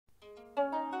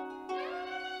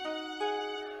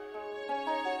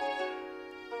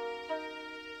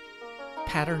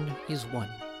Pattern is one.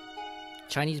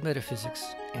 Chinese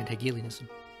metaphysics and Hegelianism.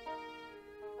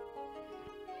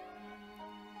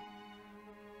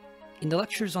 In the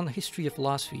lectures on the history of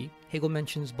philosophy, Hegel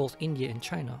mentions both India and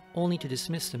China only to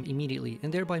dismiss them immediately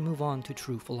and thereby move on to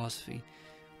true philosophy,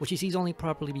 which he sees only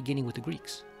properly beginning with the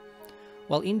Greeks.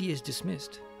 While India is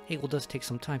dismissed, Hegel does take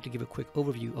some time to give a quick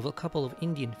overview of a couple of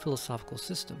Indian philosophical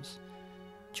systems.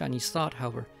 Chinese thought,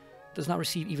 however, does not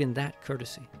receive even that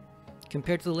courtesy.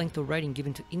 Compared to the length of writing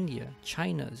given to India,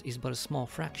 China's is but a small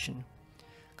fraction.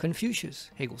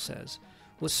 Confucius, Hegel says,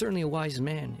 was certainly a wise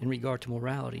man in regard to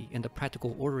morality and the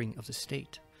practical ordering of the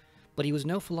state, but he was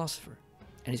no philosopher,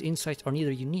 and his insights are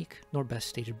neither unique nor best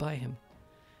stated by him.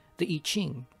 The I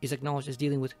Ching is acknowledged as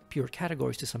dealing with pure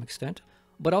categories to some extent,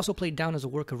 but also played down as a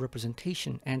work of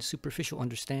representation and superficial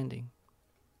understanding.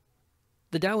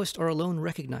 The Taoists are alone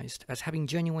recognized as having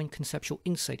genuine conceptual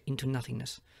insight into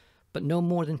nothingness, but no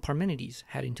more than Parmenides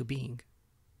had into being.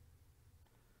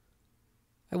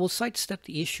 I will sidestep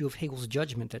the issue of Hegel's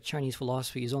judgment that Chinese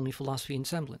philosophy is only philosophy in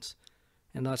semblance,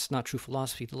 and thus not true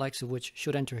philosophy, the likes of which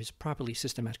should enter his properly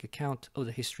systematic account of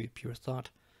the history of pure thought.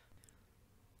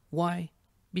 Why?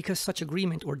 Because such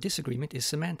agreement or disagreement is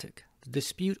semantic, the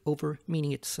dispute over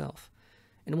meaning itself,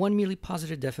 and one merely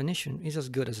positive definition is as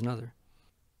good as another.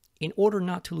 In order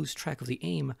not to lose track of the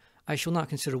aim, I shall not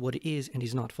consider what it is and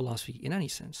is not philosophy in any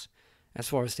sense. As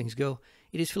far as things go,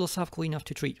 it is philosophical enough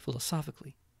to treat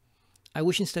philosophically. I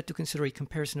wish instead to consider a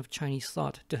comparison of Chinese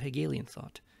thought to Hegelian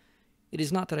thought. It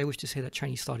is not that I wish to say that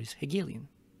Chinese thought is Hegelian.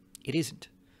 It isn't.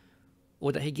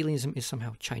 Or that Hegelianism is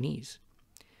somehow Chinese.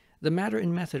 The matter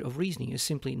and method of reasoning is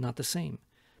simply not the same,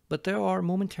 but there are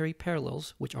momentary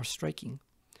parallels which are striking.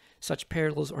 Such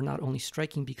parallels are not only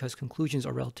striking because conclusions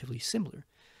are relatively similar,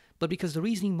 but because the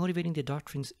reasoning motivating the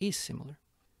doctrines is similar.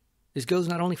 This goes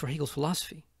not only for Hegel's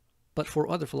philosophy, but for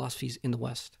other philosophies in the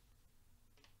West.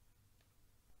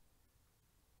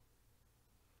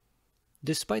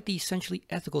 Despite the essentially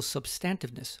ethical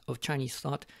substantiveness of Chinese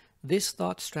thought, this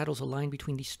thought straddles a line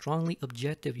between the strongly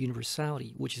objective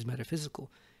universality, which is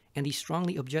metaphysical, and the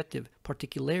strongly objective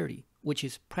particularity, which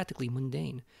is practically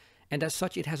mundane, and as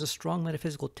such it has a strong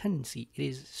metaphysical tendency it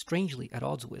is strangely at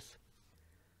odds with.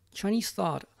 Chinese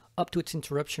thought, up to its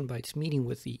interruption by its meeting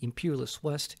with the imperialist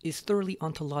West, is thoroughly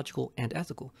ontological and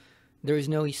ethical. There is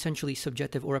no essentially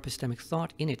subjective or epistemic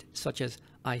thought in it, such as,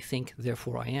 I think,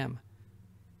 therefore I am.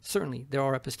 Certainly, there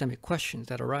are epistemic questions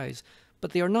that arise,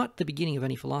 but they are not the beginning of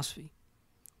any philosophy.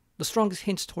 The strongest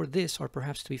hints toward this are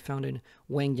perhaps to be found in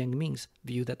Wang Yangming's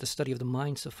view that the study of the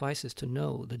mind suffices to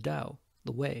know the Tao,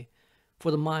 the way,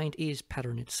 for the mind is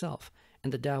pattern itself,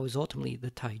 and the Tao is ultimately the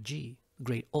Taiji, the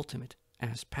great ultimate,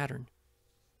 as pattern.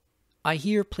 I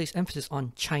here place emphasis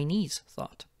on Chinese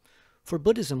thought, for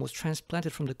Buddhism was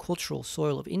transplanted from the cultural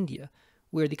soil of India,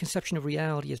 where the conception of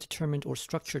reality as determined or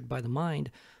structured by the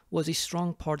mind was a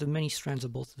strong part of many strands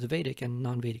of both the Vedic and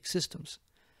non-Vedic systems.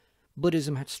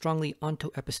 Buddhism had strongly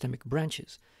onto-epistemic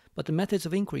branches, but the methods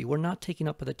of inquiry were not taken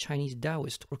up by the Chinese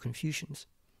Taoists or Confucians.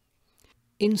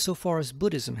 Insofar as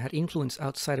Buddhism had influence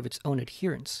outside of its own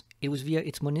adherents, it was via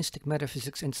its monistic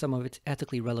metaphysics and some of its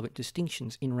ethically relevant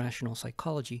distinctions in rational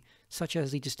psychology, such as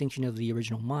the distinction of the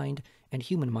original mind and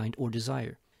human mind or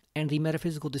desire, and the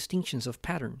metaphysical distinctions of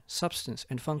pattern, substance,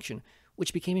 and function,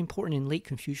 which became important in late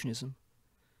Confucianism.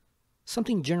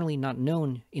 Something generally not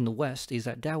known in the West is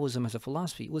that Taoism as a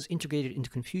philosophy was integrated into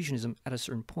Confucianism at a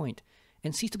certain point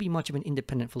and ceased to be much of an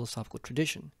independent philosophical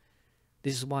tradition.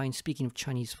 This is why in speaking of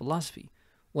Chinese philosophy,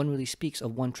 one really speaks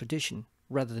of one tradition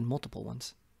rather than multiple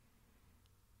ones.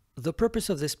 The purpose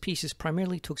of this piece is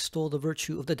primarily to extol the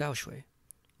virtue of the Daoshui,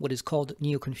 what is called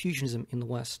Neo-Confucianism in the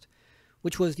West,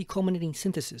 which was the culminating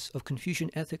synthesis of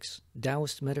Confucian ethics,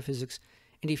 Taoist metaphysics,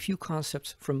 and a few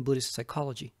concepts from Buddhist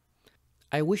psychology.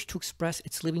 I wish to express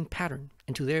its living pattern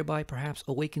and to thereby perhaps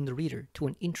awaken the reader to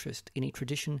an interest in a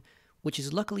tradition which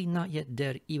is luckily not yet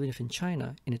dead, even if in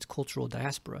China, in its cultural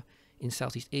diaspora, in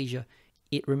Southeast Asia,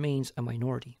 it remains a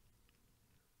minority.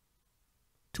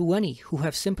 To any who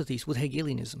have sympathies with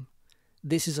Hegelianism,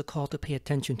 this is a call to pay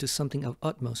attention to something of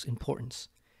utmost importance.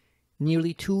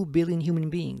 Nearly 2 billion human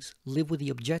beings live with the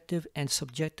objective and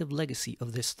subjective legacy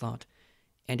of this thought,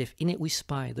 and if in it we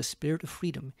spy the spirit of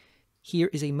freedom, here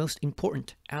is a most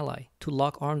important ally to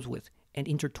lock arms with and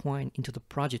intertwine into the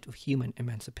project of human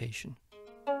emancipation.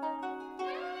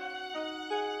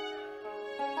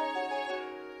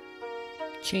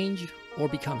 Change or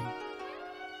becoming.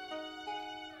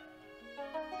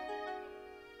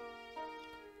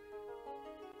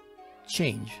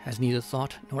 Change has neither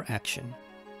thought nor action,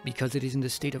 because it is in the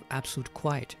state of absolute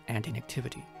quiet and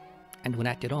inactivity, and when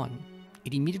acted on,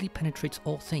 it immediately penetrates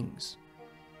all things.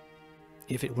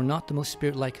 If it were not the most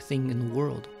spirit-like thing in the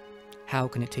world, how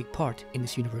can it take part in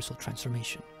this universal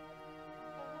transformation?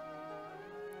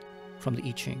 From the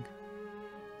I Ching.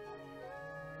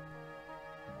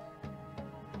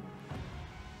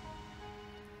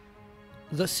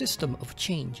 The system of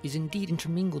change is indeed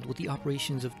intermingled with the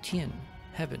operations of Tian,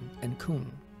 heaven, and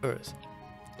Kun, earth.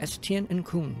 As Tian and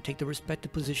Kun take their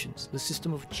respective positions, the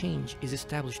system of change is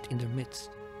established in their midst.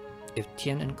 If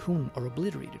Tian and Kun are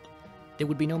obliterated, there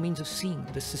would be no means of seeing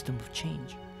the system of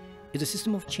change. If the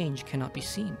system of change cannot be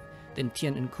seen, then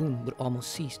Tian and Kun would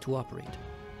almost cease to operate.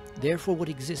 Therefore, what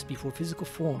exists before physical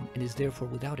form and is therefore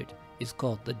without it is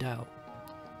called the Tao.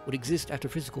 What exists after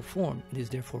physical form and is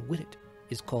therefore with it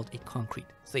is called a concrete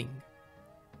thing.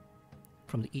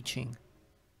 From the I Ching.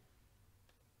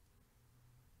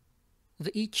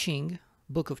 The I Ching,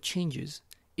 Book of Changes,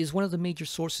 is one of the major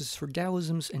sources for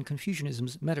Taoism's and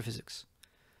Confucianism's metaphysics.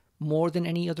 More than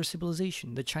any other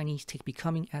civilization, the Chinese take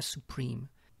becoming as supreme.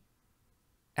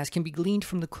 As can be gleaned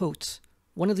from the quotes,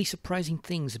 one of the surprising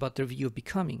things about their view of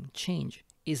becoming, change,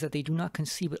 is that they do not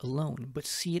conceive it alone, but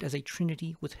see it as a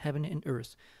trinity with heaven and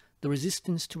earth. The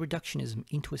resistance to reductionism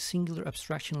into a singular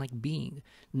abstraction like being,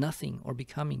 nothing, or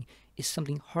becoming is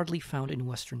something hardly found in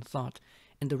Western thought,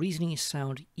 and the reasoning is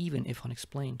sound even if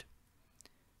unexplained.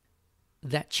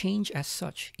 That change as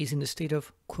such is in the state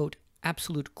of, quote,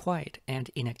 absolute quiet and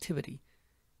inactivity,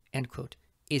 end quote,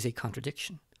 is a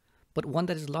contradiction, but one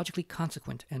that is logically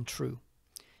consequent and true.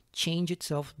 Change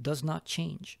itself does not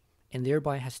change, and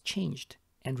thereby has changed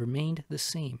and remained the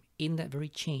same in that very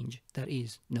change that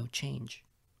is no change.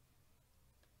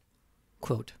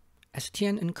 Quote, as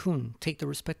Tian and Kun take their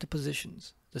respective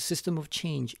positions, the system of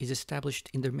change is established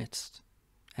in their midst.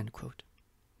 End quote.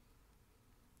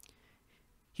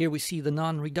 Here we see the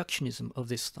non-reductionism of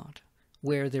this thought,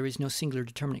 where there is no singular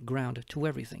determinate ground to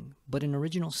everything, but an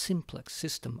original simplex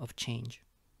system of change.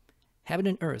 Heaven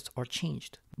and earth are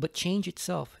changed, but change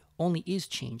itself only is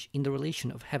change in the relation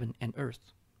of heaven and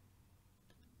earth.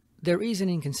 There is an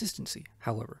inconsistency,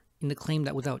 however, in the claim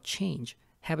that without change,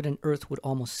 heaven and earth would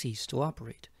almost cease to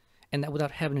operate, and that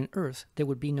without heaven and earth there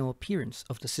would be no appearance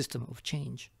of the system of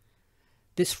change.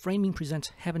 This framing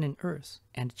presents heaven and earth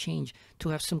and change to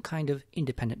have some kind of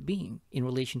independent being in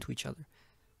relation to each other,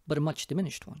 but a much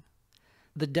diminished one.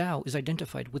 The Tao is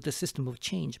identified with the system of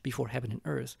change before heaven and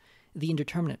earth, the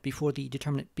indeterminate before the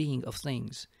determinate being of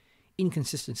things.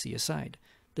 Inconsistency aside,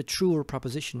 the truer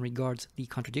proposition regards the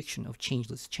contradiction of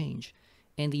changeless change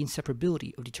and the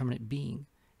inseparability of determinate being,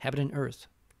 heaven and earth,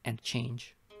 and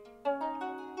change.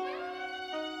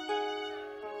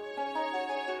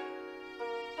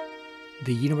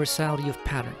 The universality of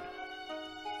pattern.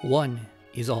 One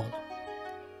is all.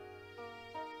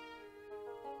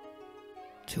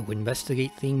 To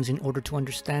investigate things in order to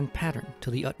understand pattern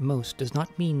to the utmost does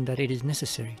not mean that it is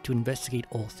necessary to investigate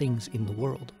all things in the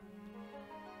world.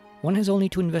 One has only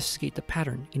to investigate the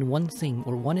pattern in one thing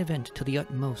or one event to the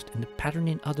utmost, and the pattern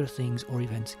in other things or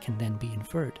events can then be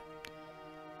inferred.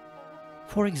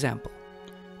 For example,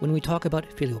 when we talk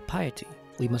about filial piety,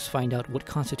 we must find out what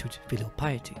constitutes filial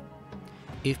piety.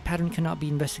 If pattern cannot be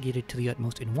investigated to the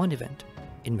utmost in one event,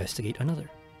 investigate another.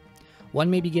 One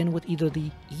may begin with either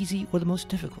the easy or the most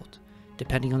difficult,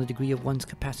 depending on the degree of one's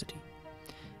capacity.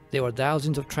 There are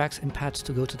thousands of tracks and paths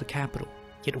to go to the capital,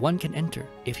 yet one can enter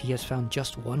if he has found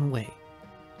just one way.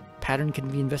 Pattern can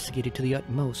be investigated to the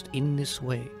utmost in this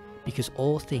way, because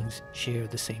all things share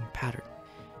the same pattern.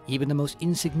 Even the most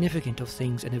insignificant of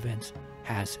things and events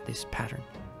has this pattern.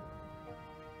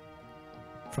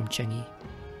 From Cheng Yi.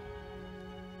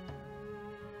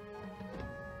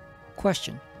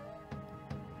 Question.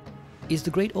 Is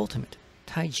the great ultimate,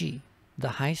 Taiji, the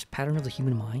highest pattern of the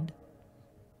human mind?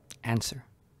 Answer.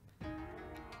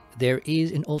 There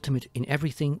is an ultimate in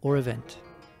everything or event.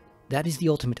 That is the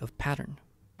ultimate of pattern.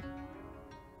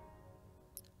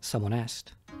 Someone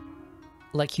asked.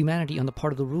 Like humanity on the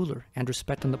part of the ruler and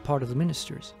respect on the part of the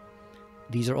ministers,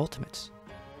 these are ultimates.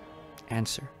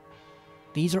 Answer.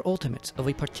 These are ultimates of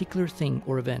a particular thing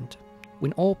or event.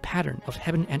 When all pattern of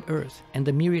heaven and earth and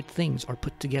the myriad things are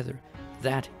put together,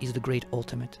 that is the great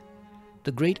ultimate.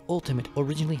 The great ultimate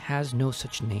originally has no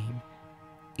such name.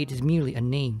 It is merely a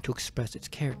name to express its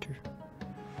character.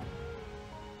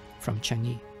 From Cheng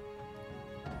Yi.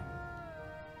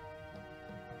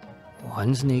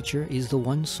 One's nature is the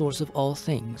one source of all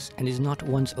things and is not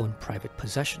one's own private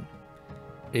possession.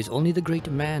 It is only the great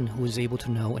man who is able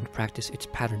to know and practice its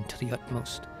pattern to the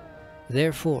utmost.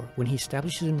 Therefore, when he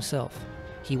establishes himself,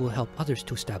 he will help others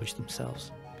to establish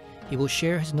themselves. He will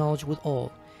share his knowledge with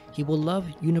all. He will love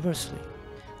universally.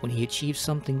 When he achieves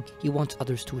something, he wants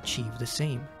others to achieve the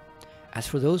same. As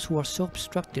for those who are so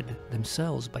obstructed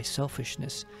themselves by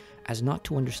selfishness as not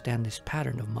to understand this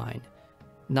pattern of mind,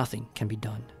 nothing can be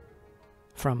done.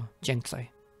 From Zhengzai.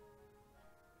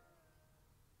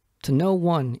 To know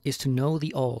one is to know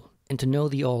the all, and to know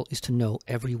the all is to know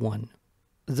every one.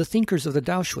 The thinkers of the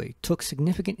Dao Shui took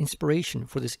significant inspiration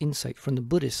for this insight from the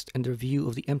Buddhists and their view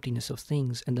of the emptiness of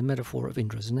things and the metaphor of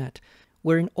Indra's net,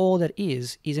 wherein all that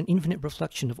is an infinite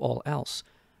reflection of all else.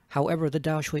 However, the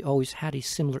Dao Shui always had a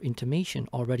similar intimation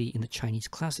already in the Chinese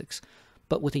classics,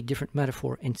 but with a different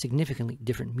metaphor and significantly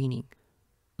different meaning.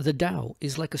 The Tao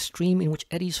is like a stream in which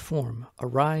eddies form,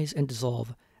 arise, and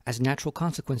dissolve as natural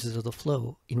consequences of the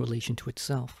flow in relation to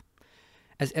itself.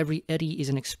 As every eddy is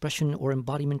an expression or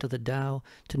embodiment of the Tao,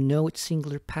 to know its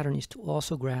singular pattern is to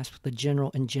also grasp the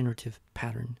general and generative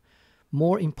pattern.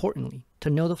 More importantly, to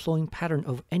know the flowing pattern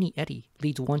of any eddy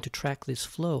leads one to track this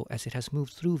flow as it has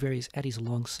moved through various eddies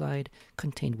alongside,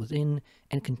 contained within,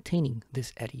 and containing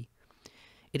this eddy.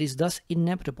 It is thus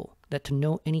inevitable that to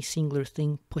know any singular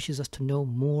thing pushes us to know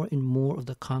more and more of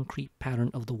the concrete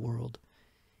pattern of the world.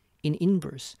 In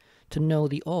inverse, to know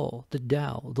the all, the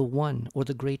Tao, the One, or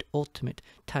the Great Ultimate,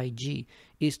 Taiji,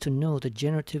 is to know the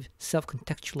generative,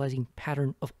 self-contextualizing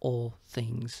pattern of all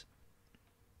things.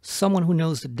 Someone who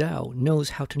knows the Tao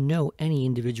knows how to know any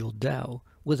individual Tao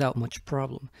without much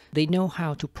problem. They know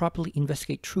how to properly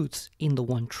investigate truths in the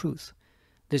one truth.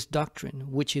 This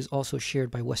doctrine, which is also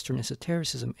shared by Western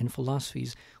esotericism and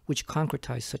philosophies which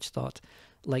concretize such thought,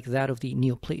 like that of the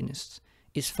Neoplatonists,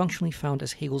 is functionally found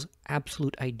as Hegel's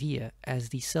absolute idea as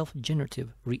the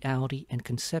self-generative reality and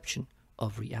conception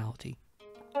of reality.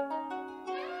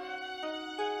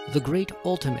 The Great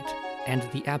Ultimate and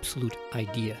the Absolute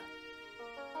Idea.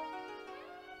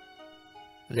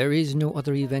 There is no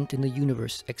other event in the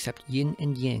universe except yin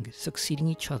and yang succeeding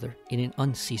each other in an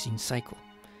unceasing cycle.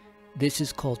 This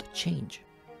is called change.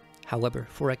 However,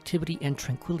 for activity and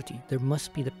tranquility, there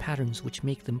must be the patterns which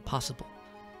make them possible.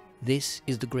 This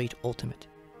is the Great Ultimate.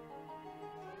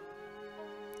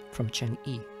 From Chen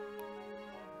Yi.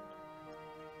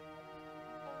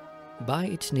 By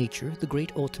its nature, the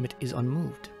Great Ultimate is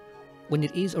unmoved. When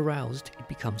it is aroused, it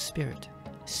becomes spirit.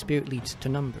 Spirit leads to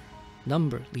number.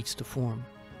 Number leads to form.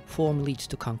 Form leads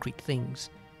to concrete things.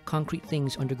 Concrete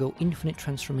things undergo infinite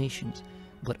transformations,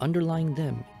 but underlying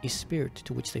them is spirit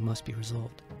to which they must be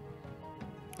resolved.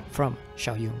 From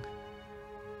Xiaoyong.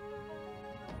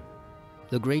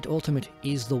 The Great Ultimate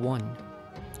is the One.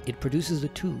 It produces the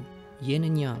two, yin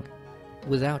and yang,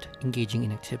 without engaging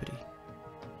in activity.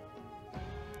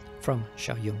 From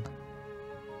Xiaoyong.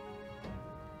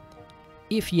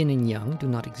 If yin and yang do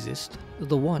not exist,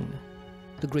 the One,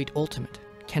 the Great Ultimate,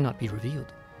 cannot be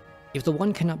revealed. If the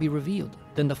One cannot be revealed,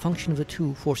 then the function of the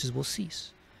two forces will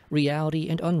cease. Reality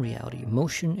and unreality,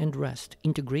 motion and rest,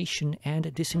 integration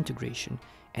and disintegration,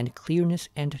 and clearness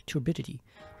and turbidity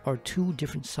are two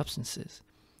different substances.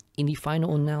 In the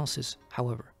final analysis,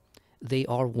 however, they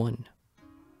are one.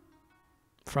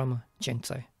 From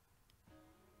Zhengzai.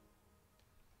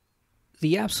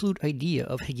 The absolute idea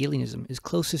of Hegelianism is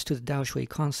closest to the Dao Shui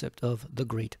concept of the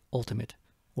Great Ultimate,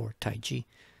 or Taiji.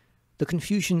 The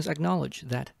Confucians acknowledge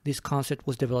that this concept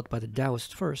was developed by the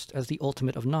Taoists first as the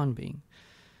ultimate of non-being,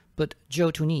 but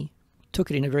Zhou Tuni took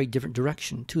it in a very different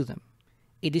direction to them.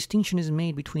 A distinction is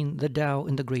made between the Tao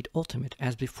and the Great Ultimate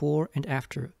as before and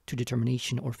after to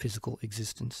determination or physical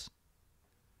existence.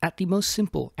 At the most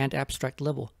simple and abstract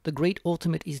level, the Great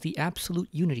Ultimate is the absolute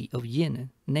unity of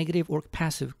yin, negative or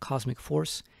passive cosmic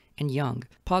force, and yang,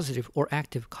 positive or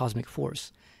active cosmic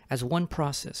force, as one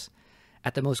process.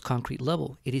 At the most concrete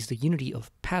level, it is the unity of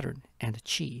pattern and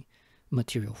qi,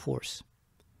 material force.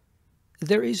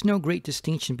 There is no great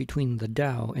distinction between the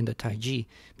Tao and the Taiji,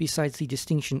 besides the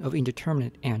distinction of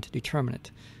indeterminate and determinate.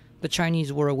 The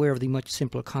Chinese were aware of the much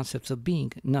simpler concepts of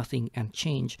being, nothing, and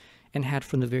change, and had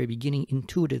from the very beginning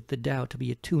intuited the Tao to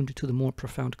be attuned to the more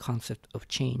profound concept of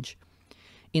change.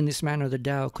 In this manner, the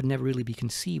Tao could never really be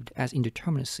conceived as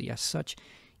indeterminacy as such,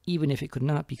 even if it could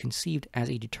not be conceived as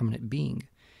a determinate being.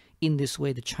 In this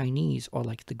way, the Chinese are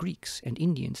like the Greeks and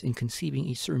Indians in conceiving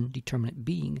a certain determinate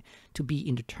being to be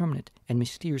indeterminate and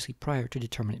mysteriously prior to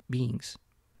determinate beings.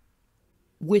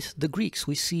 With the Greeks,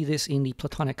 we see this in the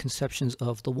Platonic conceptions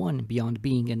of the one beyond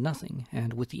being and nothing,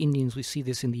 and with the Indians, we see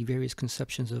this in the various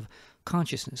conceptions of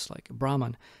consciousness, like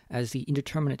Brahman, as the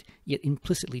indeterminate yet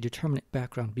implicitly determinate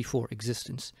background before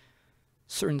existence.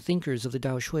 Certain thinkers of the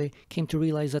Dao Shui came to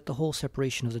realize that the whole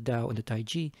separation of the Tao and the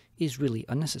Taiji is really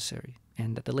unnecessary,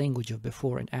 and that the language of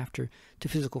before and after to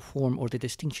physical form or the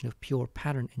distinction of pure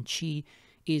pattern and qi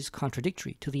is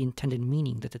contradictory to the intended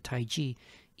meaning that the Taiji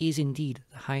is indeed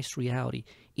the highest reality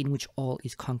in which all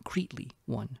is concretely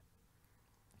one.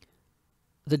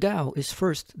 The Tao is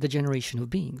first the generation of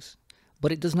beings,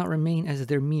 but it does not remain as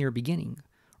their mere beginning.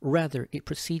 Rather, it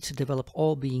proceeds to develop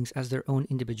all beings as their own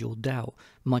individual Tao,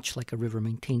 much like a river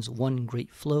maintains one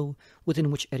great flow,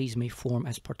 within which eddies may form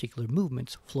as particular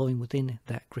movements flowing within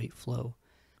that great flow.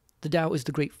 The Tao is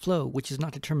the great flow, which is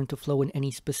not determined to flow in any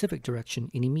specific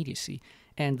direction in immediacy,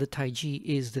 and the Taiji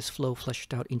is this flow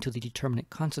fleshed out into the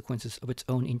determinate consequences of its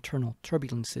own internal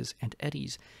turbulences and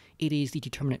eddies. It is the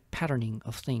determinate patterning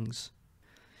of things.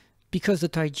 Because the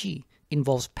Taiji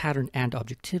involves pattern and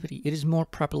objectivity, it is more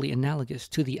properly analogous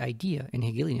to the idea in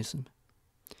Hegelianism,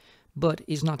 but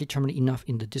is not determinate enough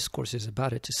in the discourses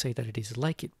about it to say that it is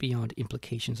like it beyond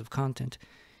implications of content.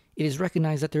 It is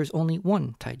recognized that there is only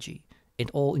one Taiji, and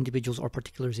all individuals are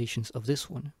particularizations of this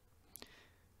one.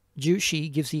 Zhu Xi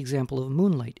gives the example of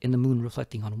moonlight and the moon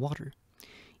reflecting on water.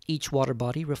 Each water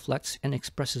body reflects and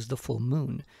expresses the full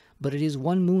moon, but it is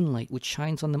one moonlight which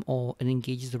shines on them all and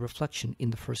engages the reflection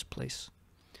in the first place.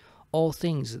 All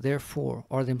things, therefore,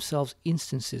 are themselves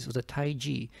instances of the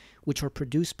Taiji, which are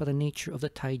produced by the nature of the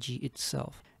Taiji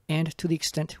itself, and to the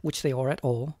extent which they are at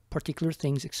all, particular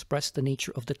things express the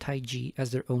nature of the Taiji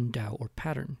as their own Tao or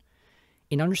pattern.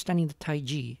 In understanding the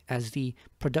Taiji as the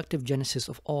productive genesis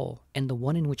of all, and the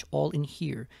one in which all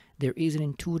inhere, there is an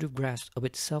intuitive grasp of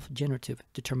its self-generative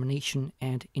determination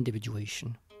and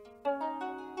individuation.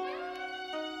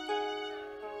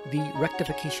 The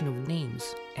rectification of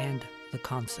names and the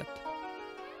concept.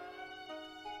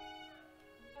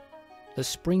 The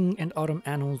spring and autumn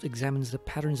annals examines the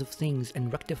patterns of things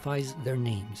and rectifies their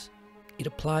names. It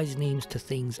applies names to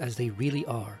things as they really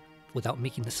are, without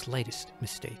making the slightest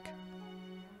mistake.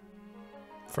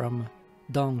 From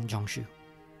Dong Zhongshu.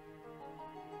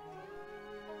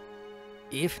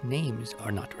 If names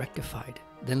are not rectified,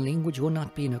 then language will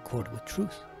not be in accord with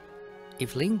truth.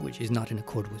 If language is not in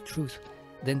accord with truth,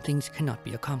 then things cannot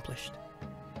be accomplished.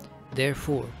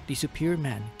 Therefore, the superior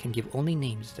man can give only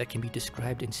names that can be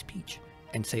described in speech,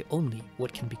 and say only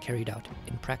what can be carried out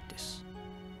in practice.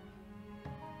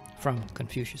 From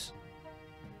Confucius.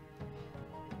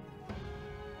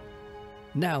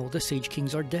 Now the sage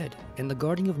kings are dead, and the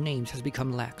guarding of names has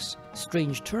become lax.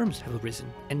 Strange terms have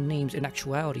arisen, and names and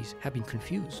actualities have been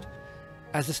confused.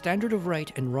 As the standard of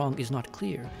right and wrong is not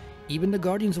clear, even the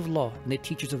guardians of law and the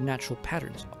teachers of natural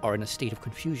patterns are in a state of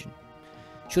confusion.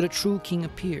 Should a true king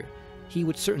appear, he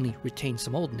would certainly retain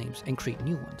some old names and create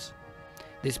new ones.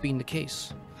 This being the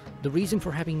case, the reason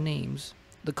for having names,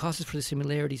 the causes for the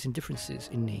similarities and differences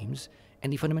in names,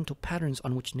 and the fundamental patterns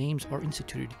on which names are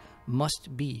instituted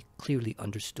must be clearly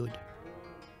understood.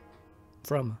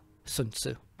 From Sun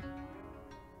Tzu.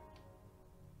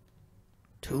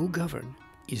 To govern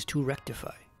is to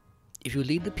rectify. If you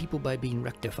lead the people by being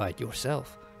rectified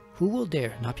yourself, who will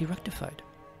dare not be rectified?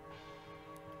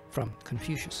 From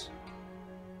Confucius.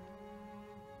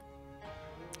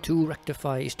 To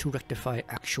rectify is to rectify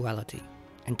actuality,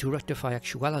 and to rectify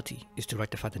actuality is to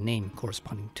rectify the name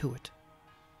corresponding to it.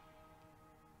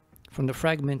 From the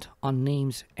fragment on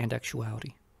names and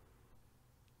actuality.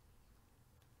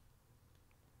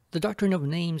 The doctrine of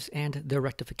names and their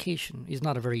rectification is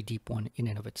not a very deep one in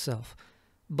and of itself,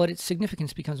 but its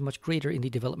significance becomes much greater in the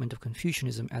development of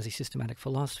Confucianism as a systematic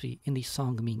philosophy in the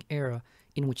Song-Ming era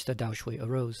in which the Dao Shui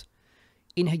arose.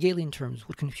 In Hegelian terms,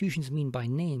 what Confucians mean by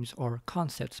names are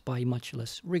concepts by a much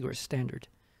less rigorous standard.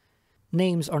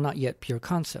 Names are not yet pure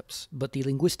concepts, but the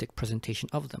linguistic presentation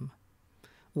of them.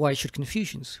 Why should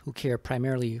Confucians, who care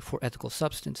primarily for ethical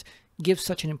substance, give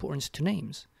such an importance to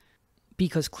names?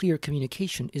 Because clear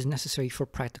communication is necessary for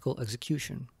practical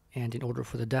execution, and in order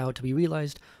for the Tao to be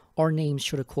realized, our names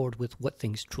should accord with what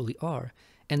things truly are,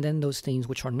 and then those things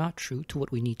which are not true to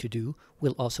what we need to do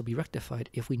will also be rectified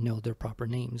if we know their proper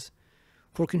names.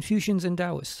 For Confucians and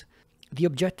Taoists, the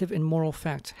objective and moral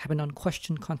facts have an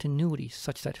unquestioned continuity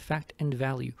such that fact and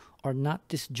value are not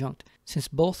disjunct, since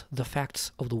both the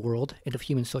facts of the world and of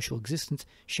human social existence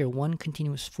share one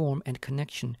continuous form and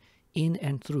connection in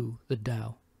and through the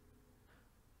Tao.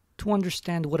 To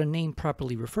understand what a name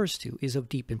properly refers to is of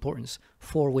deep importance,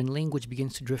 for when language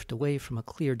begins to drift away from a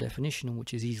clear definition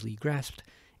which is easily grasped,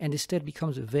 and instead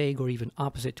becomes vague or even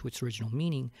opposite to its original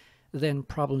meaning, then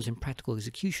problems in practical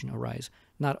execution arise,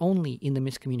 not only in the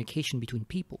miscommunication between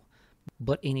people,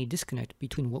 but in a disconnect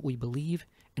between what we believe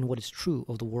and what is true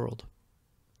of the world.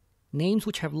 Names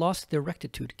which have lost their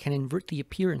rectitude can invert the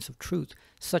appearance of truth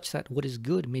such that what is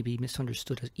good may be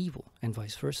misunderstood as evil, and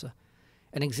vice versa.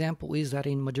 An example is that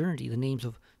in modernity the names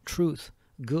of truth,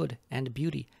 good, and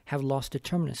beauty have lost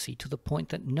determinacy to the point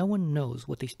that no one knows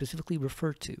what they specifically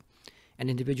refer to, and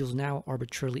individuals now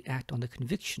arbitrarily act on the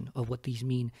conviction of what these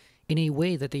mean in a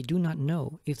way that they do not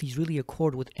know if these really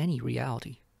accord with any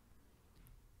reality.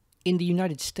 In the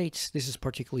United States, this is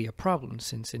particularly a problem,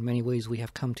 since in many ways we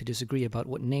have come to disagree about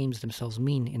what names themselves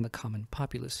mean in the common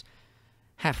populace.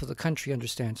 Half of the country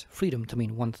understands freedom to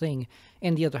mean one thing,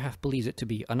 and the other half believes it to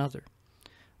be another.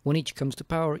 When each comes to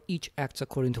power, each acts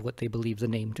according to what they believe the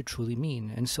name to truly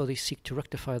mean, and so they seek to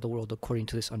rectify the world according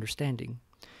to this understanding.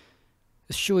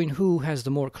 Eschewing who has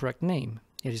the more correct name,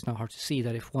 it is not hard to see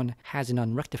that if one has an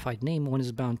unrectified name, one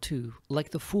is bound to, like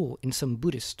the fool in some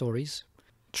Buddhist stories,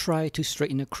 try to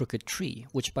straighten a crooked tree,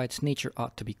 which by its nature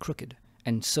ought to be crooked,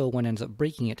 and so one ends up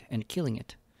breaking it and killing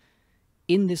it.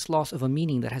 In this loss of a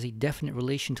meaning that has a definite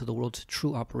relation to the world's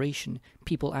true operation,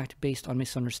 people act based on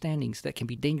misunderstandings that can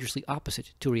be dangerously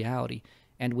opposite to reality,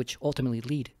 and which ultimately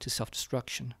lead to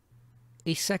self-destruction.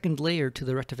 A second layer to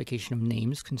the rectification of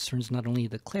names concerns not only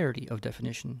the clarity of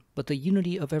definition, but the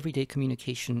unity of everyday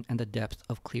communication and the depth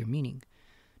of clear meaning.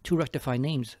 To rectify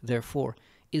names, therefore,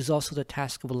 is also the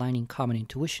task of aligning common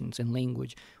intuitions in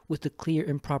language with the clear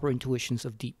and proper intuitions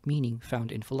of deep meaning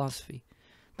found in philosophy.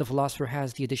 The philosopher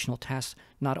has the additional task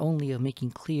not only of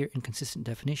making clear and consistent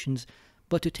definitions,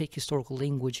 but to take historical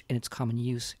language and its common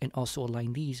use and also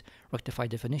align these rectified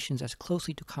definitions as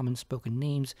closely to common spoken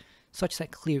names, such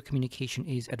that clear communication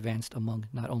is advanced among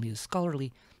not only the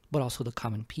scholarly, but also the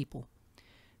common people.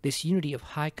 This unity of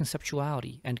high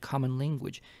conceptuality and common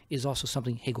language is also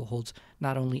something Hegel holds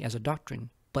not only as a doctrine,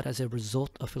 but as a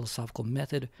result of philosophical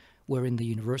method, wherein the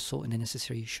universal and the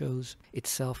necessary shows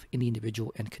itself in the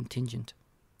individual and contingent.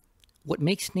 What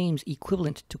makes names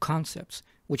equivalent to concepts,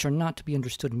 which are not to be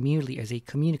understood merely as a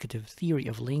communicative theory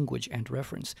of language and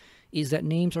reference, is that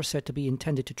names are said to be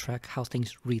intended to track how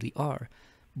things really are.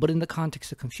 But in the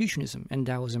context of Confucianism and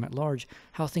Taoism at large,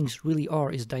 how things really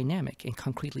are is dynamic and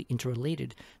concretely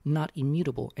interrelated, not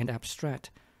immutable and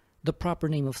abstract. The proper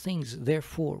name of things,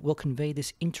 therefore, will convey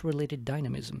this interrelated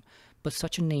dynamism, but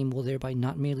such a name will thereby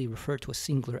not merely refer to a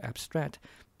singular abstract,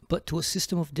 but to a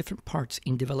system of different parts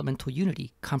in developmental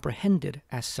unity, comprehended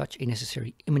as such a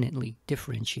necessary immanently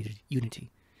differentiated unity.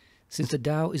 Since the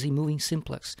Tao is a moving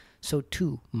simplex, so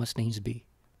too must names be.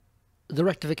 The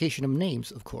rectification of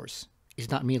names, of course,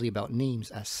 is not merely about names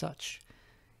as such.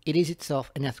 It is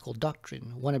itself an ethical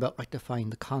doctrine, one about rectifying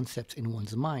the concepts in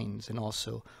one's minds, and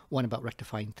also one about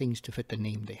rectifying things to fit the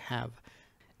name they have.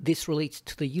 This relates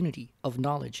to the unity of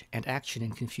knowledge and action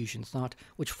in Confucian thought,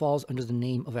 which falls under the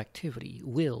name of activity,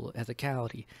 will,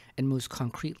 ethicality, and most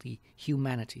concretely,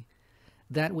 humanity.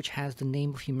 That which has the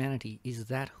name of humanity is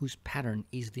that whose pattern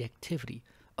is the activity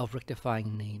of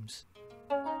rectifying names.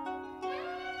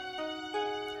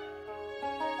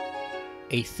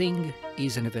 A thing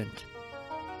is an event.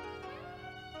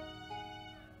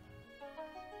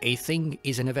 A thing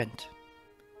is an event.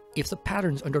 If the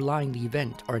patterns underlying the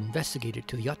event are investigated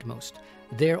to the utmost,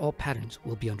 there all patterns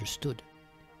will be understood.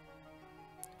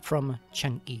 From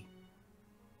Cheng-Yi.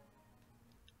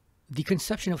 The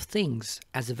conception of things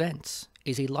as events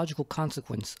is a logical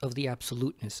consequence of the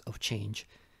absoluteness of change.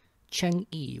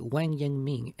 Cheng-Yi, Wang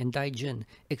Yanming, and Dai Jin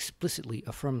explicitly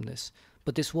affirm this,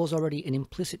 but this was already an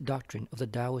implicit doctrine of the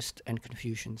Taoists and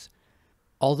Confucians.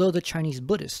 Although the Chinese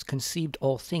Buddhists conceived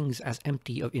all things as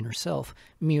empty of inner self,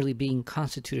 merely being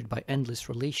constituted by endless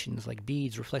relations like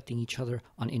beads reflecting each other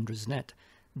on Indra's net,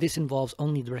 this involves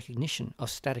only the recognition of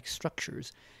static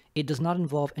structures. It does not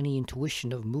involve any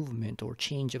intuition of movement or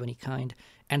change of any kind,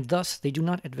 and thus they do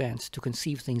not advance to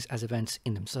conceive things as events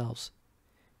in themselves.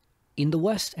 In the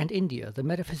West and India, the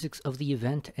metaphysics of the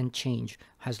event and change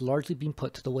has largely been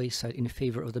put to the wayside in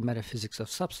favor of the metaphysics of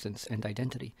substance and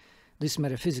identity. This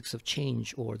metaphysics of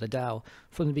change, or the Tao,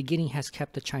 from the beginning has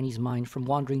kept the Chinese mind from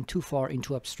wandering too far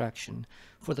into abstraction,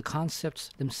 for the concepts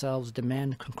themselves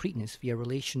demand concreteness via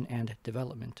relation and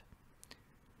development.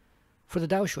 For the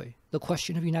Daoshui, the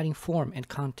question of uniting form and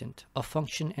content, of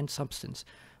function and substance,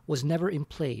 was never in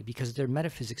play because their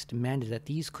metaphysics demanded that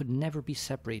these could never be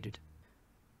separated.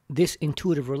 This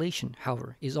intuitive relation,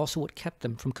 however, is also what kept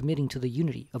them from committing to the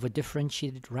unity of a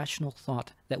differentiated rational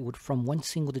thought that would from one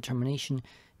single determination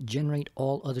generate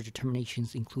all other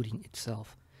determinations including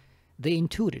itself. They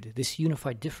intuited this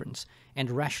unified difference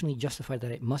and rationally justified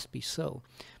that it must be so,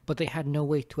 but they had no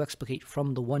way to explicate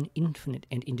from the one infinite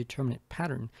and indeterminate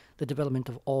pattern the development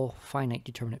of all finite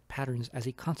determinate patterns as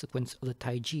a consequence of the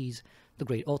Taijis, the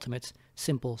great ultimates,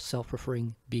 simple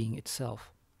self-referring being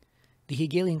itself. The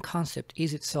Hegelian concept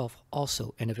is itself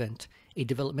also an event, a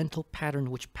developmental pattern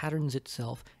which patterns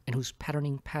itself and whose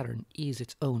patterning pattern is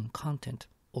its own content,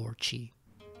 or qi.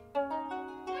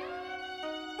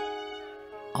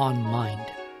 On mind.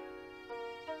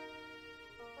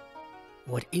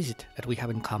 What is it that we have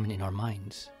in common in our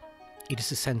minds? It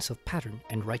is a sense of pattern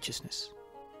and righteousness.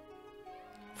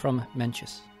 From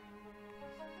Mencius.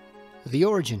 The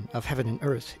origin of heaven and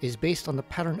earth is based on the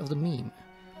pattern of the mean.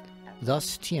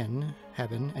 Thus Tian,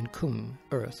 heaven, and Kun,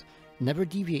 earth, never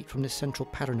deviate from the central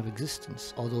pattern of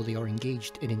existence, although they are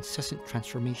engaged in incessant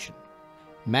transformation.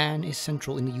 Man is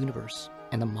central in the universe,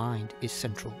 and the mind is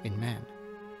central in man.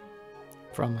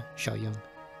 From Xiaoyang.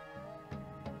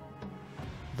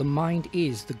 The mind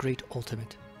is the great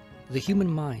ultimate. The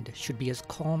human mind should be as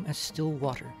calm as still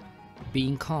water.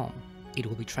 Being calm, it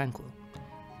will be tranquil.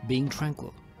 Being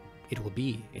tranquil, it will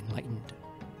be enlightened.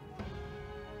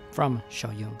 From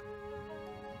Xiaoyang.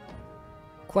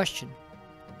 Question.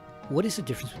 What is the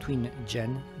difference between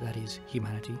Zhen, that is,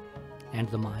 humanity, and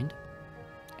the mind?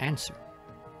 Answer.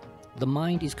 The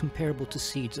mind is comparable to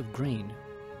seeds of grain.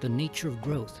 The nature of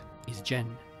growth is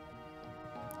Zhen.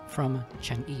 From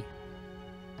Changyi.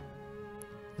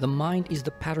 The mind is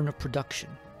the pattern of production.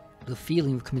 The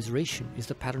feeling of commiseration is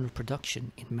the pattern of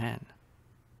production in man.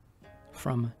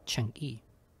 From Changyi.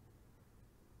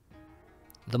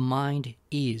 The mind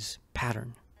is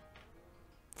pattern.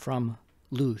 From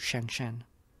Lu Shanshan.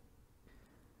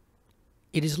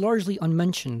 It is largely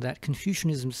unmentioned that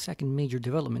Confucianism's second major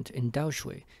development in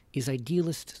Daoshui is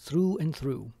idealist through and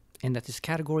through, and that this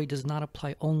category does not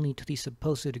apply only to the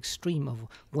supposed extreme of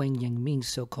Wang Yangming's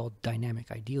so-called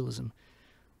dynamic idealism.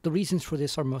 The reasons for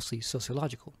this are mostly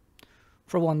sociological.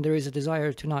 For one, there is a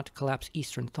desire to not collapse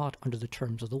Eastern thought under the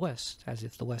terms of the West, as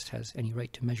if the West has any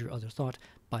right to measure other thought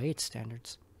by its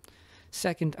standards.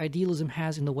 Second, idealism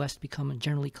has in the West become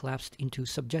generally collapsed into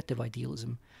subjective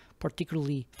idealism,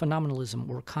 particularly phenomenalism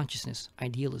or consciousness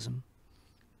idealism.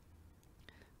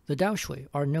 The Daoshui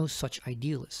are no such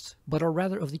idealists, but are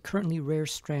rather of the currently rare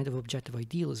strand of objective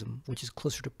idealism, which is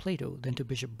closer to Plato than to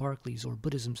Bishop Berkeley's or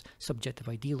Buddhism's subjective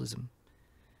idealism.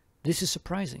 This is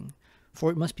surprising,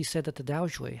 for it must be said that the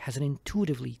Daoshui has an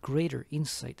intuitively greater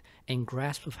insight and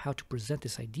grasp of how to present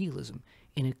this idealism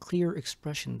in a clearer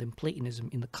expression than Platonism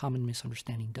in the common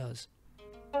misunderstanding does.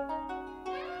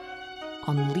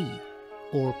 On Li,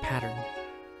 or pattern.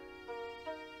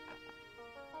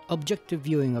 Objective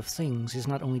viewing of things is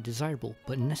not only desirable,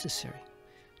 but necessary.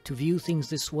 To view things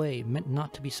this way meant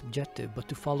not to be subjective, but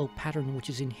to follow pattern which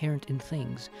is inherent in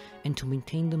things, and to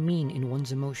maintain the mean in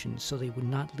one's emotions so they would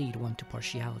not lead one to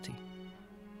partiality.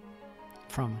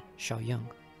 From Xiaoyang.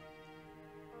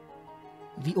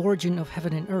 The origin of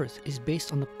heaven and earth is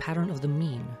based on the pattern of the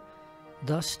mean.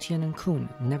 Thus, Tian and Kun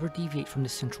never deviate from the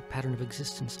central pattern of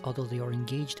existence, although they are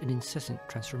engaged in incessant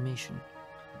transformation.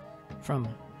 From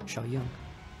Xiaoyang.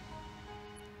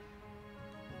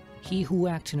 He who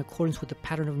acts in accordance with the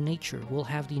pattern of nature will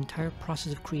have the entire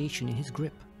process of creation in his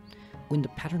grip. When the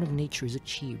pattern of nature is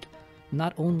achieved,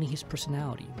 not only his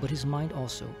personality, but his mind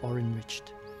also are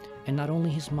enriched. And not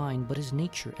only his mind, but his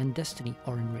nature and destiny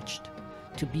are enriched.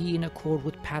 To be in accord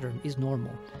with pattern is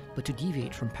normal, but to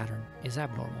deviate from pattern is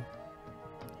abnormal.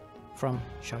 From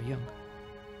Xiaoyang.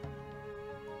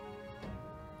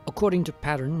 According to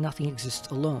pattern, nothing exists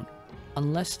alone.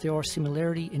 Unless there are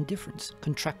similarity and difference,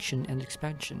 contraction and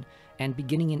expansion, and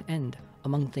beginning and end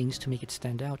among things to make it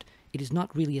stand out, it is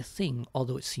not really a thing,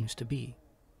 although it seems to be.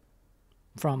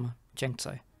 From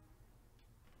Zhengzai.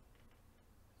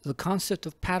 The concept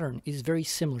of pattern is very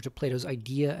similar to Plato's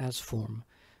idea as form,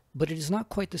 but it is not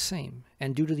quite the same,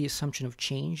 and due to the assumption of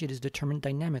change, it is determined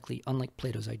dynamically, unlike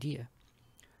Plato's idea.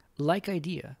 Like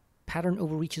idea, pattern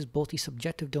overreaches both the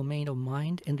subjective domain of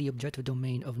mind and the objective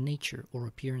domain of nature or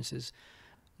appearances.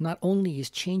 Not only is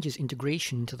change's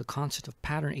integration into the concept of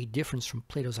pattern a difference from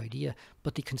Plato's idea,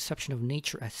 but the conception of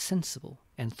nature as sensible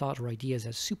and thought or ideas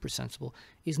as supersensible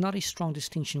is not a strong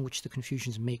distinction which the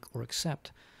Confucians make or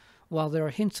accept. While there are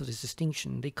hints of this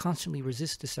distinction, they constantly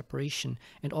resist the separation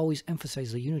and always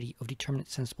emphasize the unity of determinate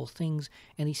sensible things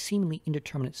and the seemingly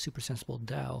indeterminate supersensible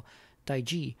Tao,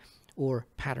 Taiji, or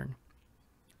pattern.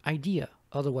 Idea,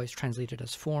 otherwise translated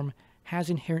as form,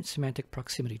 has inherent semantic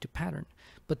proximity to pattern,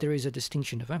 but there is a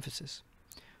distinction of emphasis.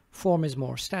 Form is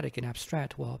more static and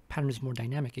abstract, while pattern is more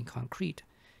dynamic and concrete.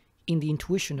 In the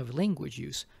intuition of language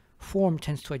use, form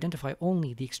tends to identify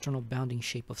only the external bounding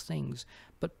shape of things,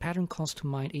 but pattern calls to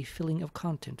mind a filling of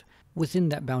content within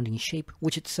that bounding shape,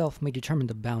 which itself may determine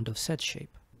the bound of said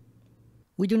shape.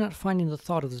 We do not find in the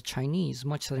thought of the Chinese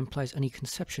much that implies any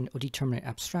conception of determinate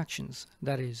abstractions,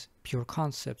 that is, pure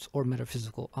concepts or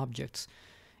metaphysical objects.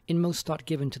 In most thought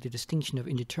given to the distinction of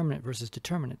indeterminate versus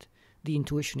determinate, the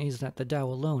intuition is that the Tao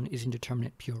alone is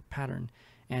indeterminate pure pattern,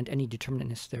 and any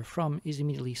determinateness therefrom is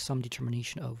immediately some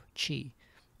determination of qi,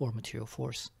 or material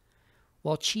force.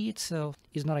 While qi itself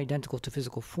is not identical to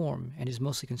physical form and is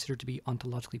mostly considered to be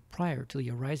ontologically prior to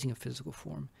the arising of physical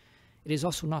form, it is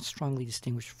also not strongly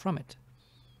distinguished from it.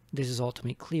 This is all to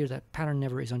make clear that pattern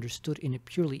never is understood in a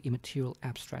purely immaterial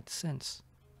abstract sense.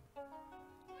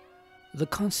 The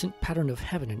constant pattern of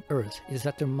heaven and earth is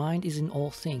that their mind is in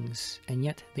all things, and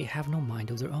yet they have no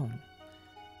mind of their own.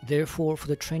 Therefore, for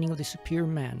the training of the superior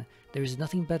man, there is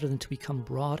nothing better than to become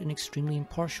broad and extremely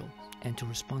impartial, and to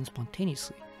respond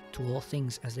spontaneously to all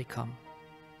things as they come.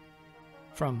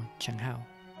 From Cheng Hao.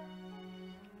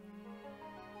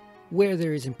 Where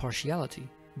there is impartiality,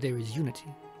 there is unity,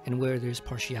 and where there is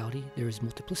partiality, there is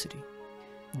multiplicity.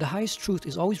 The highest truth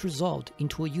is always resolved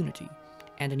into a unity,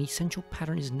 and an essential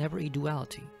pattern is never a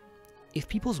duality. If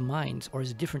people's minds are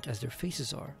as different as their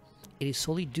faces are, it is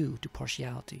solely due to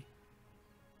partiality.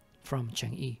 From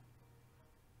Cheng Yi.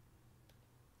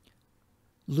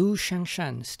 Lu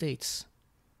Shangshan states,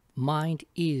 "Mind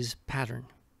is pattern."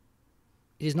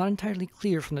 It is not entirely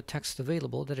clear from the texts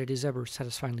available that it is ever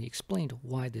satisfyingly explained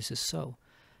why this is so.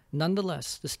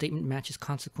 Nonetheless, the statement matches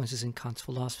consequences in Kant's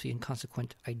philosophy and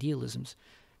consequent idealisms,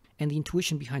 and the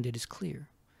intuition behind it is clear.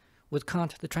 With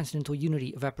Kant, the transcendental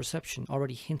unity of apperception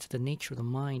already hints at the nature of the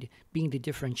mind being the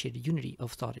differentiated unity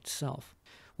of thought itself.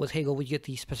 With Hegel, we get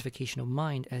the specification of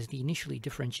mind as the initially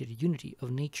differentiated unity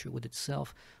of nature with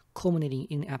itself, culminating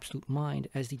in absolute mind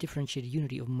as the differentiated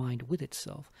unity of mind with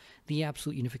itself, the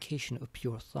absolute unification of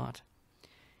pure thought.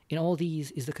 In all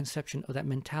these is the conception of that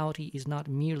mentality is not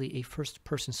merely a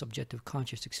first-person subjective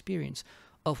conscious experience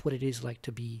of what it is like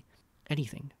to be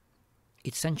anything,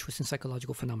 its sensuous and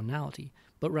psychological phenomenality,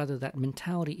 but rather that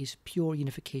mentality is pure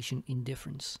unification in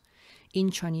difference.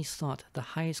 In Chinese thought, the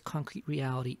highest concrete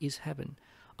reality is heaven,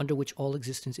 under which all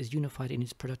existence is unified in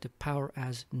its productive power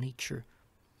as nature.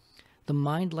 The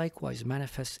mind likewise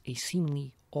manifests a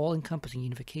seemingly all-encompassing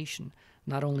unification,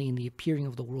 not only in the appearing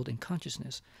of the world in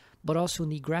consciousness, but also in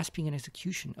the grasping and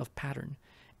execution of pattern.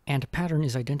 And pattern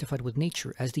is identified with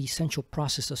nature as the essential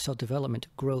process of self-development,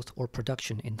 growth, or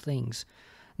production in things.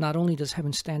 Not only does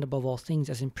heaven stand above all things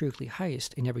as empirically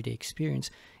highest in everyday experience,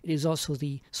 it is also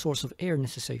the source of air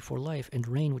necessary for life and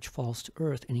rain which falls to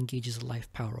earth and engages the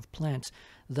life power of plants.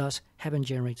 Thus, heaven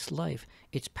generates life.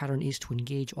 Its pattern is to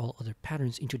engage all other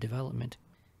patterns into development.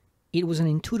 It was an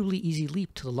intuitively easy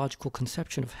leap to the logical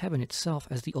conception of heaven itself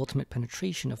as the ultimate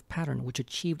penetration of pattern which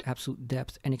achieved absolute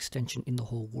depth and extension in the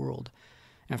whole world.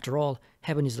 After all,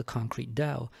 heaven is the concrete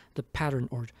Tao, the pattern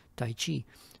or Taiji,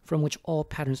 from which all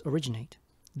patterns originate.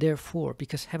 Therefore,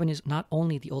 because heaven is not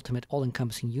only the ultimate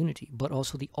all-encompassing unity, but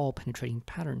also the all-penetrating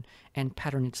pattern, and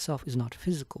pattern itself is not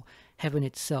physical, heaven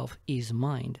itself is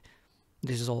mind.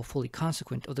 This is all fully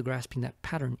consequent of the grasping that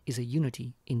pattern is a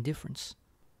unity in difference.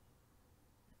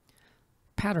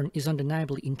 Pattern is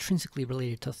undeniably intrinsically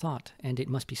related to thought, and it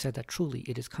must be said that truly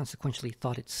it is consequentially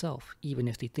thought itself, even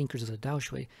if the thinkers of the Dao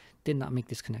Shui did not make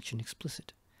this connection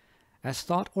explicit. As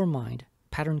thought or mind,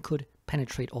 pattern could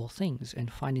penetrate all things,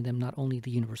 and find in them not only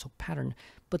the universal pattern,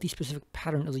 but the specific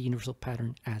pattern of the universal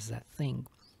pattern as that thing.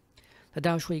 The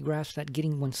Dao Shui grasped that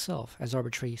getting oneself, as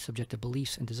arbitrary subjective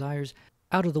beliefs and desires,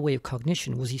 out of the way of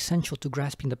cognition was essential to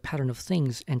grasping the pattern of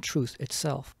things and truth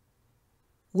itself.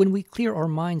 When we clear our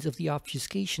minds of the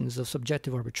obfuscations of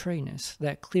subjective arbitrariness,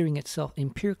 that clearing itself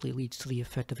empirically leads to the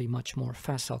effect of a much more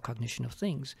facile cognition of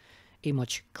things, a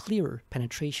much clearer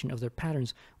penetration of their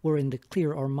patterns, wherein the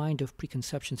clearer our mind of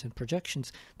preconceptions and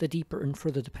projections, the deeper and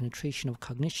further the penetration of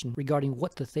cognition regarding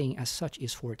what the thing as such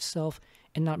is for itself,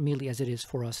 and not merely as it is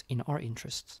for us in our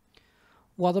interests.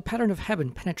 While the pattern of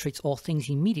heaven penetrates all things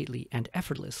immediately and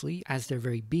effortlessly as their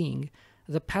very being,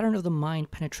 the pattern of the mind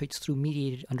penetrates through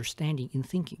mediated understanding in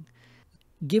thinking.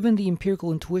 Given the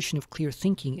empirical intuition of clear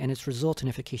thinking and its resultant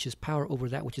efficacious power over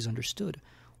that which is understood,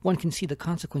 one can see the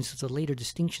consequences of the later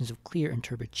distinctions of clear and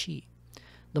turbid qi.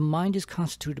 The mind is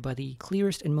constituted by the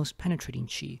clearest and most penetrating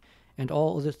qi, and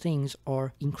all other things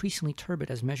are increasingly turbid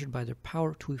as measured by their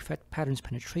power to effect patterns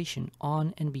penetration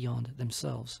on and beyond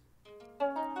themselves.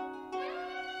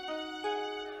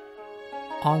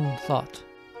 On thought.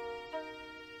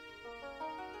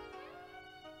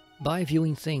 By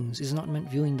viewing things is not meant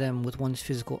viewing them with one's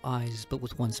physical eyes, but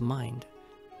with one's mind.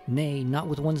 Nay, not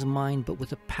with one's mind, but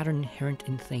with a pattern inherent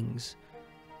in things.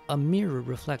 A mirror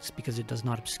reflects because it does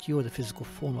not obscure the physical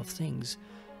form of things,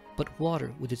 but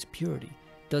water, with its purity,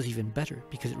 does even better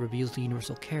because it reveals the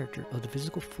universal character of the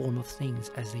physical form of things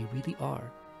as they really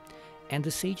are. And the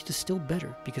sage does still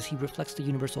better because he reflects the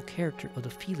universal character of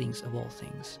the feelings of all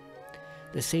things.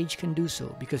 The sage can do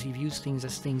so because he views things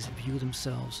as things view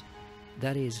themselves,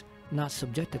 that is, not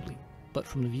subjectively, but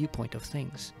from the viewpoint of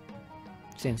things.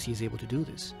 Since he is able to do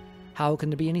this, How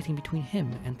can there be anything between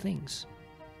him and things?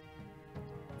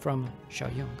 From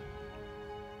Xiaoyong.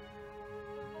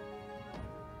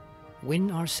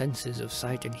 When our senses of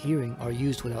sight and hearing are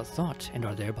used without thought and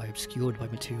are thereby obscured by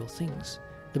material things,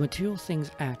 the material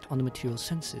things act on the material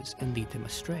senses and lead them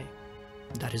astray.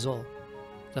 That is all.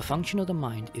 The function of the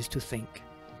mind is to think.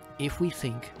 If we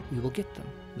think, we will get them,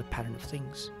 the pattern of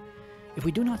things. If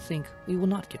we do not think, we will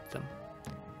not get them.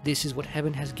 This is what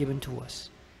heaven has given to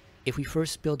us. If we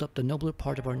first build up the nobler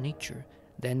part of our nature,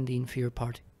 then the inferior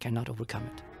part cannot overcome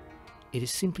it. It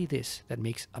is simply this that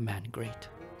makes a man great.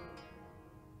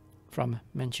 From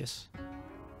Mencius.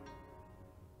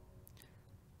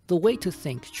 The way to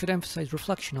think should emphasize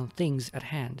reflection on things at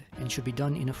hand and should be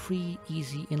done in a free,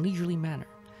 easy, and leisurely manner.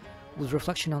 With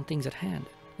reflection on things at hand,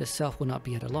 the self will not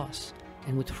be at a loss,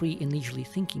 and with free and leisurely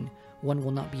thinking, one will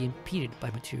not be impeded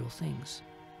by material things.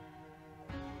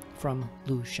 From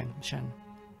Lu Shengshan.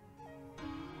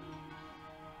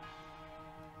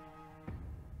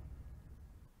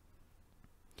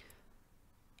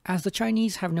 As the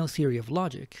Chinese have no theory of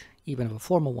logic, even of a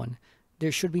formal one,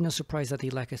 there should be no surprise that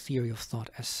they lack a theory of thought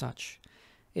as such.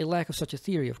 A lack of such a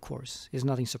theory, of course, is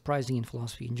nothing surprising in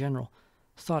philosophy in general.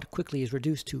 Thought quickly is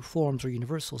reduced to forms or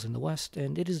universals in the West,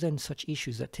 and it is then such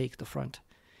issues that take the front.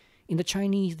 In the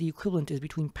Chinese, the equivalent is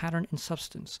between pattern and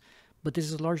substance, but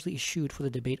this is largely eschewed for the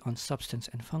debate on substance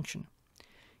and function.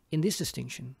 In this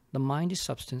distinction, the mind is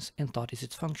substance and thought is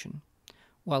its function.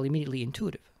 While immediately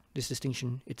intuitive, this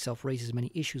distinction itself raises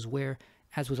many issues where,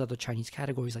 as with other Chinese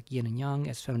categories like yin and yang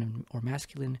as feminine or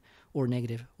masculine, or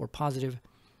negative or positive,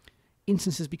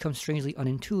 instances become strangely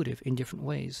unintuitive in different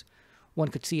ways. One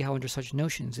could see how under such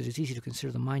notions it is easy to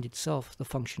consider the mind itself the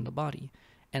function of the body,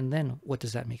 and then what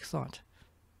does that make thought?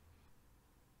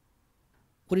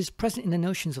 What is present in the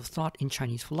notions of thought in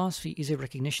Chinese philosophy is a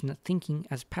recognition that thinking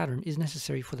as pattern is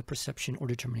necessary for the perception or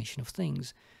determination of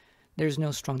things. There is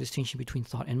no strong distinction between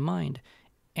thought and mind,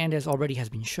 and as already has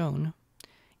been shown,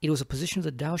 it was a position of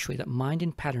the Tao Shui that mind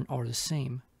and pattern are the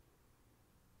same.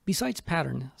 Besides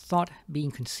pattern, thought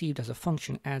being conceived as a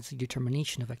function adds the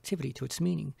determination of activity to its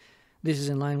meaning. This is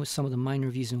in line with some of the minor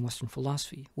views in Western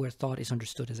philosophy, where thought is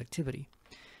understood as activity.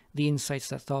 The insights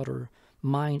that thought or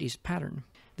mind is pattern,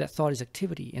 that thought is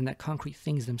activity, and that concrete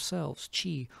things themselves,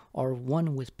 qi, are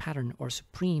one with pattern are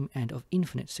supreme and of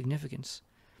infinite significance.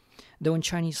 Though in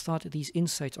Chinese thought these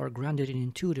insights are grounded in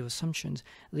intuitive assumptions,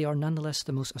 they are nonetheless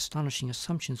the most astonishing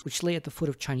assumptions which lay at the foot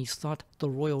of Chinese thought the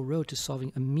royal road to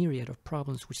solving a myriad of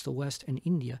problems which the West and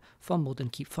India fumbled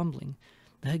and keep fumbling.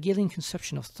 The Hegelian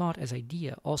conception of thought as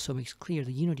idea also makes clear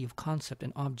the unity of concept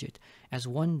and object as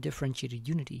one differentiated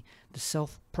unity, the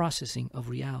self-processing of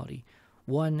reality,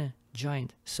 one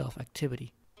giant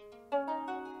self-activity.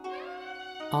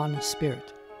 On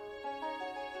spirit.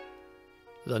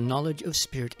 The knowledge of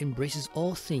spirit embraces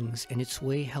all things, and its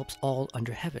way helps all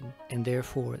under heaven, and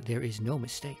therefore there is no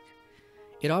mistake.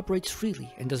 It operates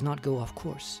freely and does not go off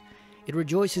course. It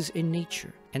rejoices in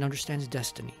nature and understands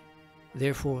destiny.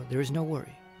 Therefore there is no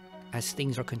worry. As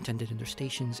things are contented in their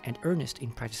stations and earnest in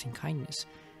practicing kindness,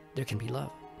 there can be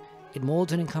love. It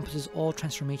molds and encompasses all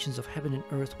transformations of heaven and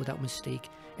earth without mistake,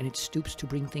 and it stoops to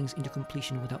bring things into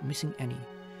completion without missing any.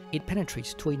 It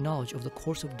penetrates to a knowledge of the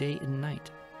course of day and night.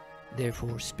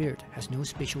 Therefore, spirit has no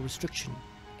spatial restriction,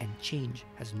 and change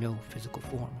has no physical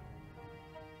form.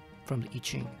 From the I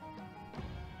Ching.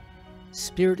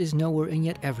 Spirit is nowhere and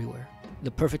yet everywhere.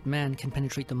 The perfect man can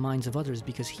penetrate the minds of others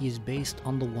because he is based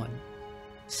on the One.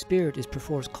 Spirit is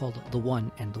perforce called the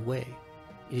One and the Way.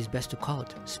 It is best to call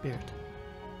it spirit.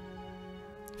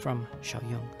 From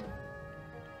Xiaoyong.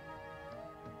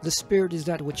 The spirit is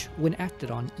that which, when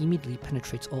acted on, immediately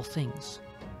penetrates all things.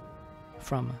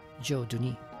 From Zhou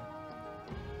Duni.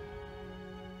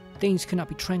 Things cannot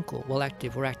be tranquil while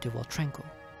active or active while tranquil.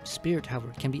 Spirit,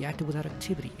 however, can be active without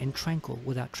activity and tranquil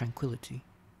without tranquility.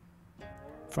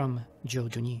 From Zhou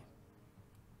Duni.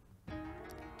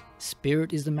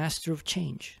 Spirit is the master of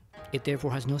change. It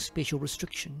therefore has no spatial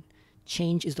restriction.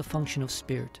 Change is the function of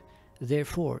spirit.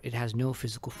 Therefore, it has no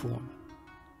physical form.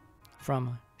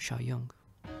 From Xiaoyong.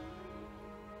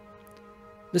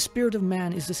 The spirit of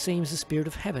man is the same as the spirit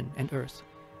of heaven and earth.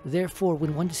 Therefore,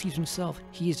 when one deceives himself,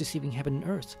 he is deceiving heaven and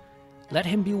earth. Let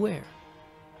him beware.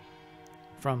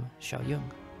 From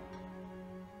Xiaoyong.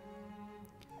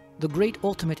 The great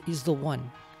ultimate is the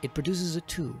One. It produces the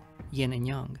two, yin and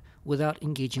yang, without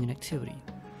engaging in activity.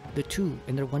 The two,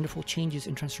 and their wonderful changes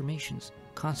and transformations,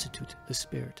 constitute the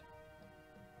spirit.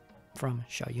 From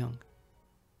Xiaoyong.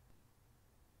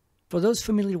 For those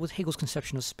familiar with Hegel's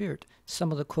conception of spirit,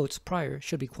 some of the quotes prior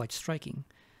should be quite striking.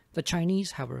 The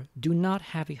Chinese, however, do not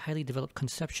have a highly developed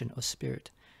conception of spirit.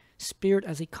 spirit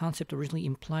as a concept originally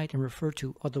implied and referred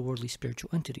to otherworldly spiritual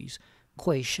entities,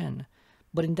 Kui Shen,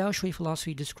 but in Dao Shui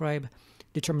philosophy describe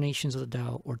determinations of the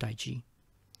Tao or Taiji.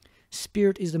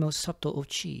 Spirit is the most subtle of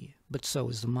qi, but so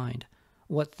is the mind.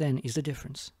 What then is the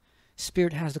difference?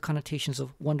 Spirit has the connotations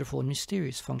of wonderful and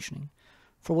mysterious functioning,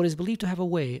 for what is believed to have a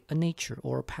way, a nature,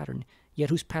 or a pattern, yet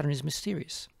whose pattern is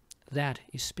mysterious. That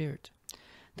is spirit.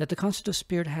 That the concept of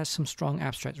spirit has some strong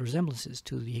abstract resemblances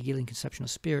to the Hegelian conception of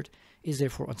spirit is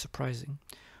therefore unsurprising,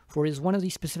 for it is one of the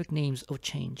specific names of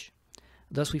change.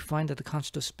 Thus we find that the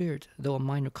concept of spirit, though a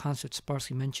minor concept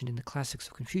sparsely mentioned in the classics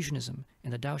of Confucianism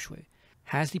and the Dao Shui,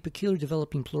 has the peculiar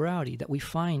developing plurality that we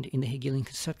find in the Hegelian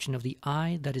conception of the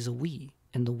I that is a we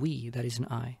and the we that is an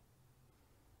I.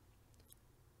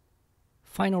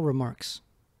 Final remarks.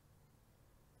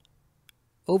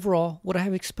 Overall, what I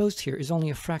have exposed here is only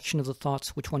a fraction of the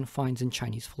thoughts which one finds in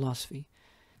Chinese philosophy.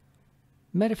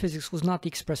 Metaphysics was not the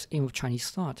express aim of Chinese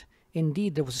thought.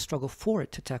 Indeed, there was a struggle for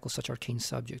it to tackle such arcane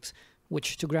subjects,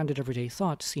 which to grounded everyday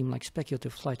thought seem like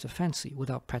speculative flights of fancy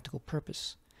without practical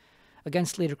purpose.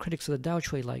 Against later critics of the Dao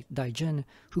Shui like Dai Zhen,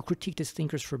 who critiqued his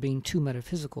thinkers for being too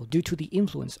metaphysical due to the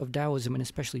influence of Taoism and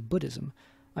especially Buddhism,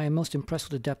 I am most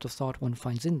impressed with the depth of thought one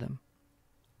finds in them.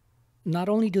 Not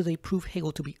only do they prove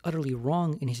Hegel to be utterly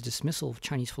wrong in his dismissal of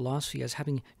Chinese philosophy as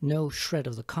having no shred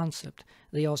of the concept,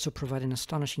 they also provide an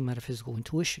astonishing metaphysical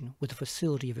intuition with a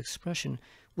facility of expression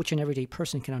which an everyday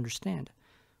person can understand.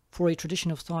 For a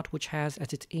tradition of thought which has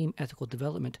as its aim ethical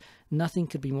development, nothing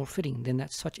could be more fitting than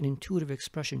that such an intuitive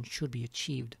expression should be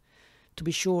achieved. To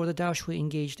be sure, the Dao Shui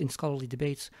engaged in scholarly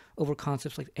debates over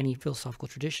concepts like any philosophical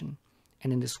tradition,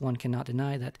 and in this one cannot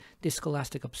deny that this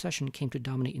scholastic obsession came to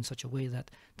dominate in such a way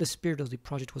that the spirit of the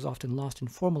project was often lost in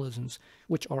formalisms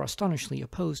which are astonishingly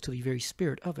opposed to the very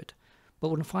spirit of it, but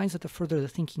one finds that the further the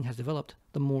thinking has developed,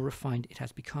 the more refined it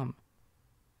has become.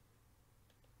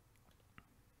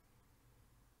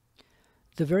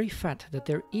 The very fact that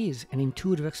there is an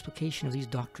intuitive explication of these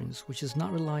doctrines which does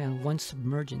not rely on one's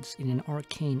submergence in an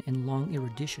arcane and long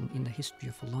erudition in the history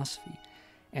of philosophy,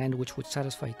 and which would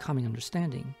satisfy common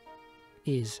understanding,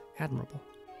 is admirable.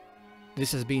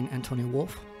 This has been Antonio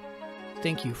Wolf.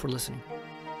 Thank you for listening.